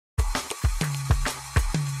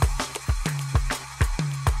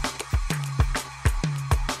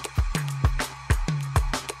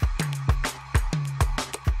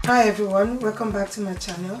Hi everyone, welcome back to my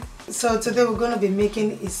channel. So today we're going to be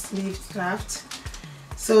making a sleeve draft.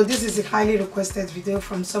 So this is a highly requested video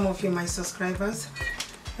from some of you, my subscribers,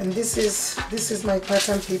 and this is my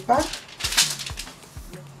pattern paper.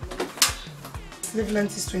 Sleeve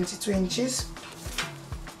length is 22 inches.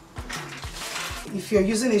 If you're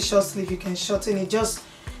using a short sleeve, you can shorten it. Just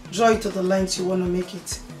draw it to the length you want to make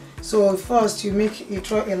it. So first you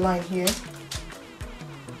draw a line here.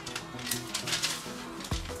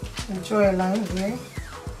 And draw a line here.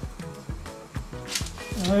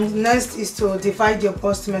 And next is to divide your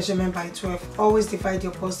bust measurement by 12. Always divide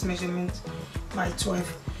your bust measurement by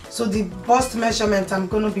 12. So the bust measurement I'm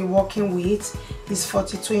going to be working with is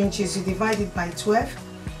 42 inches. You divide it by 12,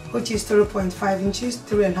 which is 3.5 inches,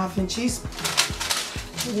 3.5 inches.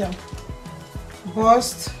 Yeah.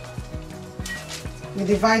 Bust, we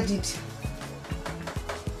divide it.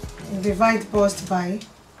 You divide bust by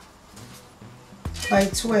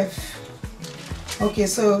 12. Okay,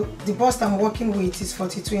 so the bust I'm working with is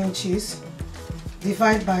 42 inches.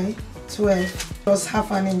 Divide by 12 plus half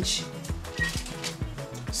an inch.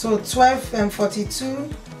 So 12 and 42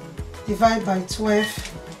 divided by 12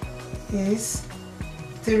 is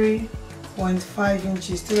 3.5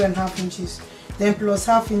 inches, 3.5 inches. Then plus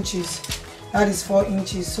half inches, that is 4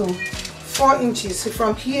 inches. So 4 inches. So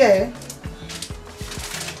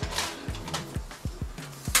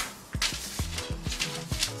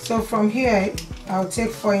from here, I'll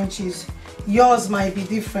take 4 inches. Yours might be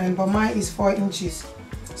different, but mine is 4 inches.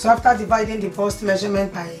 So after dividing the bust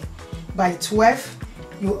measurement by 12,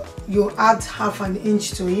 you add half an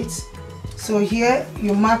inch to it. So here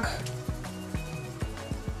you mark,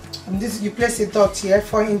 and this you place a dot here,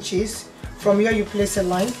 4 inches. From here you place a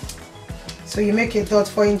line. So you make a dot,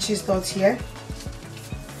 4 inches dot here.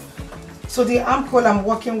 So the armhole I'm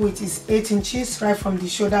working with is 8 inches, right from the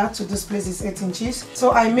shoulder to this place is 8 inches.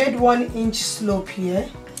 So I made 1 inch slope here.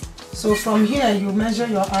 So from here you measure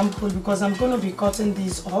your armhole, because I'm going to be cutting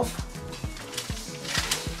these off.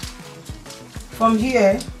 From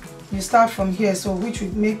here, you start from here, so which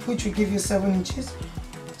will give you 7 inches.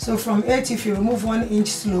 So from 8, if you remove 1 inch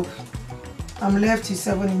slope, I'm left with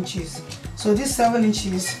 7 inches. So this 7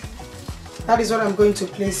 inches, that is what I'm going to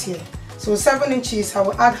place here. So 7 inches, I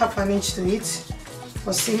will add half an inch to it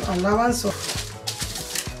for seam allowance.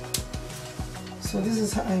 So this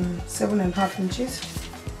is 7.5 inches.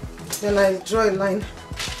 Then I draw a line.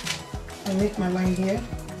 I make my line here.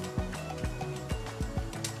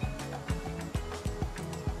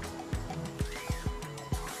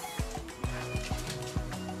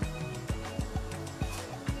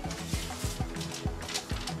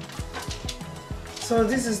 So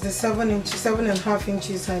this is the 7.5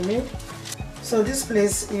 inches I made. So this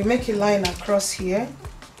place, you make a line across here.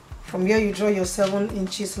 From here you draw your 7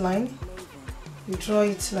 inches line. You draw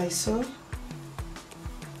it like so.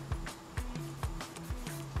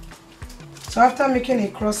 So after making a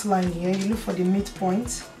cross line here, you look for the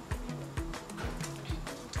midpoint.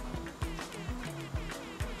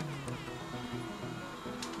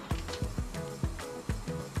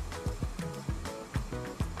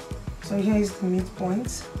 So here is the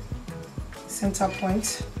midpoint, center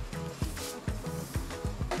point.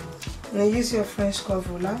 Now use your French curve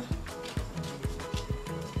ruler.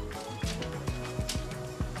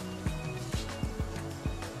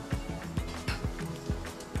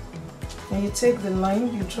 And you take the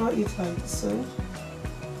line, you draw it like so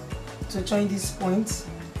to join this point,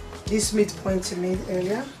 this midpoint you made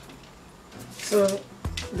earlier. So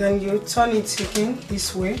then you turn it again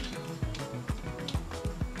this way.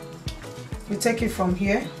 You take it from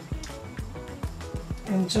here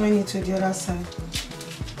and join it to the other side.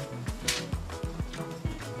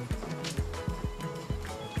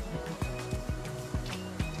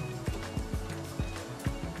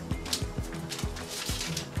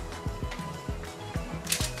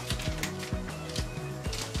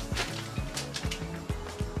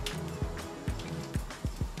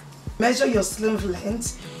 Measure your sleeve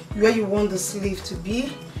length where you want the sleeve to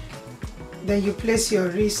be. Then you place your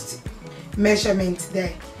wrist measurement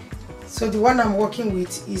there. So the one I'm working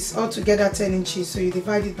with is altogether 10 inches. So you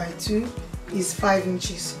divide it by 2 is 5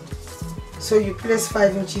 inches. So you place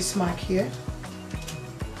 5 inches mark here.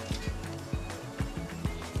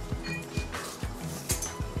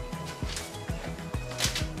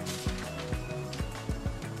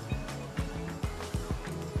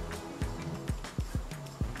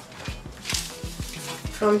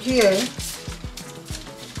 From here,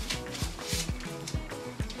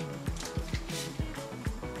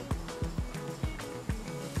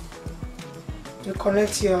 you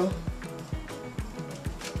connect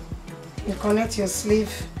your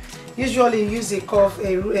sleeve. Usually use a curve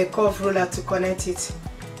ruler to connect it,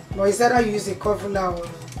 but instead I use a curve ruler or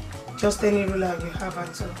just any ruler you have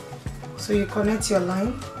at all. So you connect your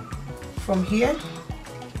line from here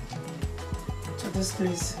to this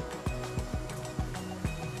place.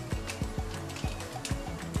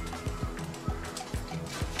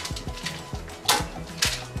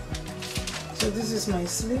 So this is my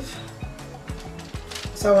sleeve.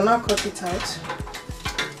 So I will now cut it out.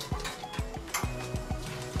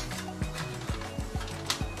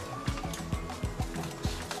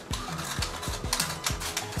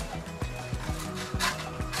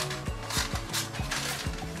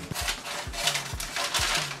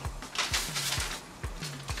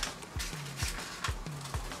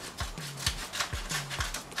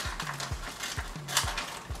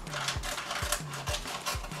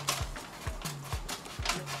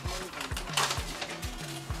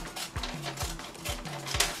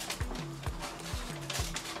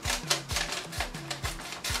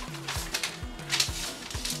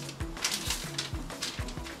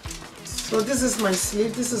 So this is my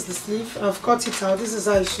sleeve, this is the sleeve. I've cut it out, this is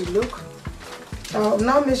how it should look. I'll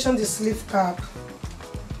now measure the sleeve cap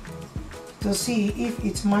to see if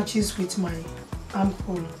it matches with my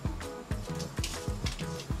armhole.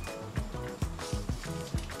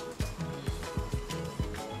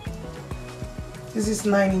 This is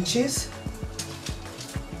 9 inches.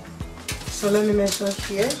 So let me measure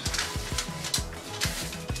here.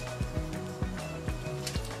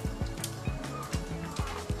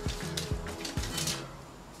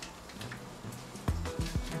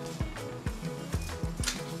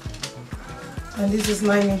 And this is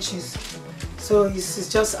 9 inches, so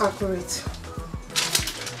it's just accurate.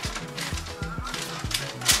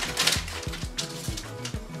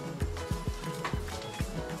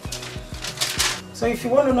 So if you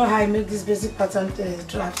want to know how I make this basic pattern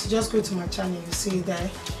draft, just go to my channel, you see it there.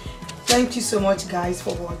 Thank you so much guys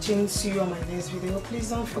for watching. See you on my next video. Please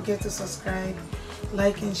don't forget to subscribe,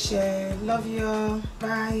 like and share. Love you all.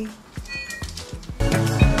 Bye.